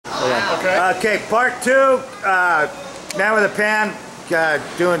Okay. Okay, part two. Man with a pan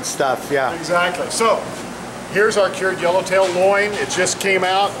doing stuff. Yeah. Exactly. So here's our cured yellowtail loin. It just came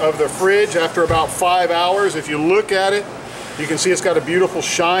out of the fridge after about 5 hours. If you look at it, you can see it's got a beautiful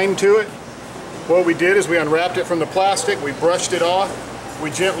shine to it. What we did is we unwrapped it from the plastic, we brushed it off,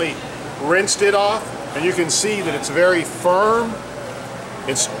 we gently rinsed it off, and you can see that it's very firm.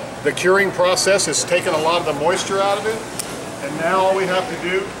 The curing process has taken a lot of the moisture out of it, and now all we have to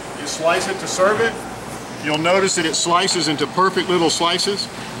do is slice it to serve it. You'll notice that it slices into perfect little slices.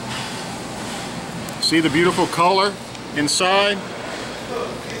 See the beautiful color inside?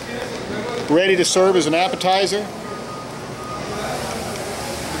 Ready to serve as an appetizer.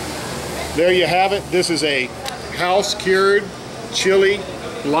 There you have it. This is a house-cured chili,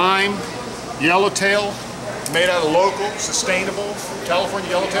 lime, yellowtail, made out of local, sustainable California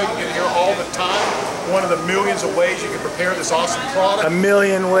yellowtail. You get it here all the time. One of the millions of ways you can prepare this awesome product. A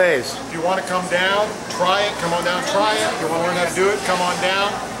million ways. If you want to come down, try it. Come on down, try it. If you want to learn how to do it, come on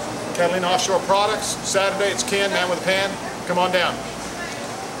down. Catalina Offshore Products. Saturday, it's Ken, Man with a Pan. Come on down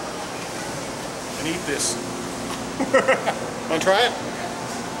and eat this. Want to try it?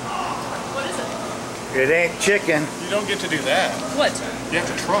 What is it? It ain't chicken. You don't get to do that. What? You have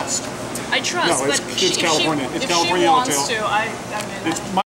to trust. I trust, No, it's but California. It's California if she wants yellowtail. to, I mean, It's